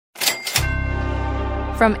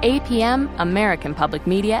From APM, American Public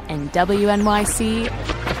Media, and WNYC,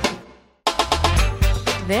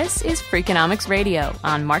 this is Freakonomics Radio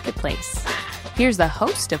on Marketplace. Here's the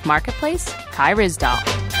host of Marketplace, Kai Ryssdal.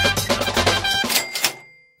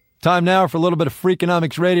 Time now for a little bit of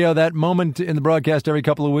Freakonomics Radio, that moment in the broadcast every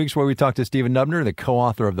couple of weeks where we talk to Stephen Dubner, the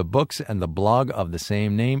co-author of the books and the blog of the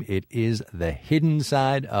same name. It is the hidden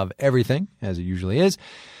side of everything, as it usually is.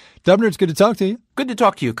 Dubner, it's good to talk to you. Good to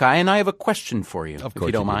talk to you, Kai, and I have a question for you, Of course, if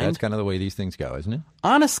you don't mind. That's kind of the way these things go, isn't it?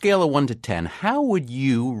 On a scale of 1 to 10, how would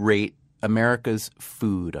you rate America's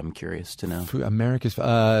food? I'm curious to know. America's,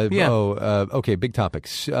 okay, big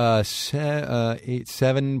topics.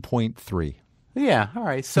 7.3. Yeah, all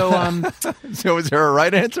right. So, So is there a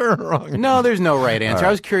right answer or a wrong answer? no, there's no right answer. Right.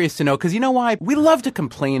 I was curious to know, because you know why? We love to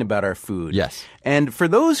complain about our food. Yes. And for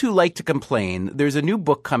those who like to complain, there's a new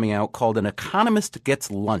book coming out called An Economist Gets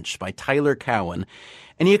Lunch by Tyler Cowen.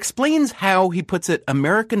 And he explains how, he puts it,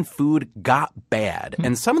 American food got bad.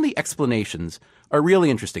 And some of the explanations are really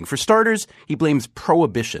interesting. For starters, he blames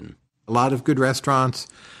prohibition. A lot of good restaurants,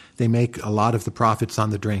 they make a lot of the profits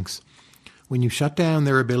on the drinks. When you shut down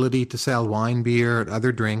their ability to sell wine, beer, and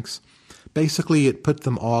other drinks, basically it put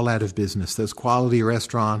them all out of business. Those quality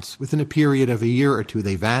restaurants, within a period of a year or two,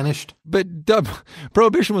 they vanished. But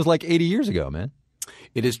Prohibition was like 80 years ago, man.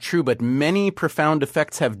 It is true, but many profound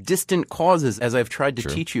effects have distant causes, as I've tried to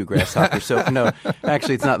teach you, Grasshopper. So, no,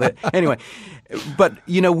 actually, it's not that. Anyway, but,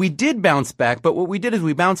 we did bounce back. But what we did is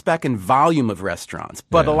we bounced back in volume of restaurants.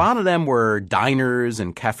 But a lot of them were diners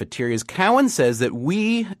and cafeterias. Cowen says that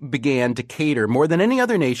we began to cater more than any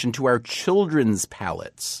other nation to our children's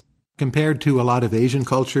palates. Compared to a lot of Asian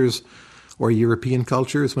cultures or European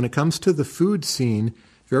cultures, when it comes to the food scene,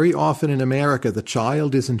 very often in America, the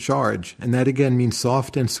child is in charge, and that again means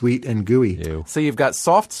soft and sweet and gooey. Ew. So you've got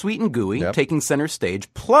soft, sweet, and gooey taking center stage,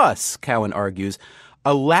 plus, Cowen argues,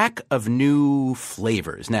 a lack of new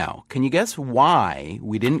flavors. Now, can you guess why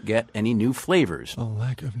we didn't get any new flavors? A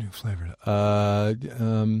lack of new flavors.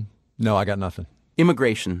 No, I got nothing.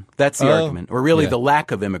 Immigration. That's the argument, or really the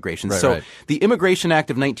lack of immigration. Right. The Immigration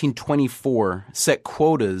Act of 1924 set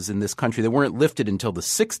quotas in this country that weren't lifted until the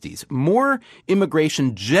 60s. More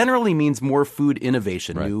immigration generally means more food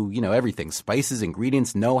innovation, new, everything, spices,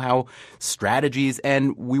 ingredients, know-how, strategies,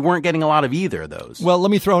 and we weren't getting a lot of either of those. Well,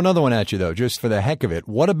 let me throw another one at you, though, just for the heck of it.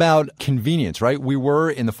 What about convenience, right? We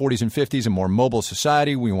were in the 40s and 50s a more mobile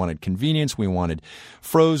society. We wanted convenience. We wanted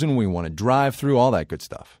frozen. We wanted drive-through, all that good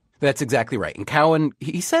stuff. That's exactly right. And Cowen,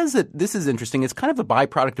 he says that this is interesting. It's kind of a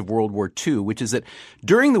byproduct of World War II, which is that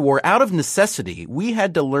during the war, out of necessity, we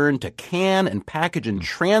had to learn to can and package and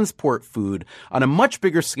transport food on a much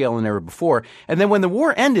bigger scale than ever before. And then when the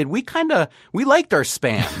war ended, we liked our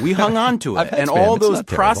Spam. We hung on to it and Spam. all It's those not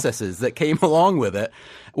terrible. processes that came along with it.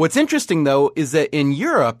 What's interesting, though, is that in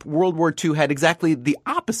Europe, World War II had exactly the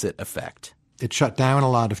opposite effect. It shut down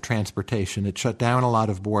a lot of transportation. It shut down a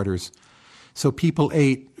lot of borders. So people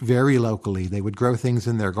ate very locally. They would grow things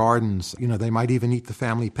in their gardens. They might even eat the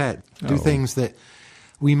family pet, do things that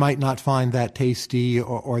we might not find that tasty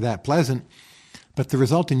or that pleasant. But the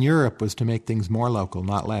result in Europe was to make things more local,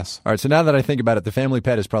 not less. All right, so now that I think about it, the family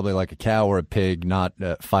pet is probably like a cow or a pig, not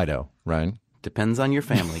Fido, right? Depends on your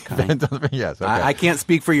family, kind. Yes, okay. I can't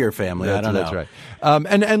speak for your family. I don't know. That's right.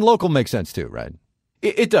 And local makes sense too, right?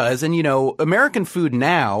 It does. And, American food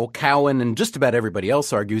now, Cowen and just about everybody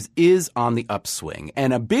else argues, is on the upswing.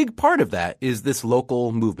 And a big part of that is this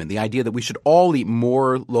local movement, the idea that we should all eat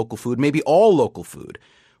more local food, maybe all local food,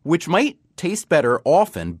 which might taste better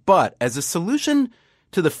often, but as a solution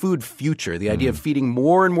to the food future, the idea of feeding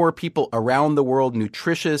more and more people around the world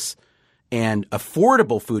nutritious and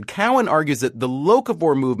affordable food, Cowen argues that the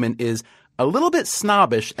locavore movement is a little bit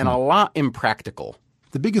snobbish and a lot impractical.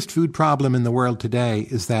 The biggest food problem in the world today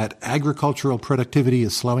is that agricultural productivity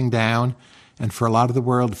is slowing down, and for a lot of the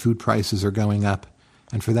world, food prices are going up.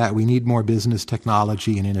 And for that, we need more business,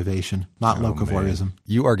 technology, and innovation, not locavorism.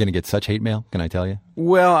 You are going to get such hate mail, can I tell you?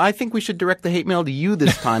 Well, I think we should direct the hate mail to you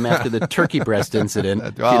this time after the turkey breast incident,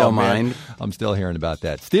 if you don't mind. I'm still hearing about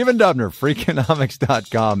that. Stephen Dubner,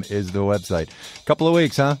 Freakonomics.com is the website. Couple of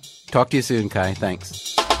weeks, huh? Talk to you soon, Kai.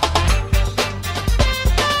 Thanks.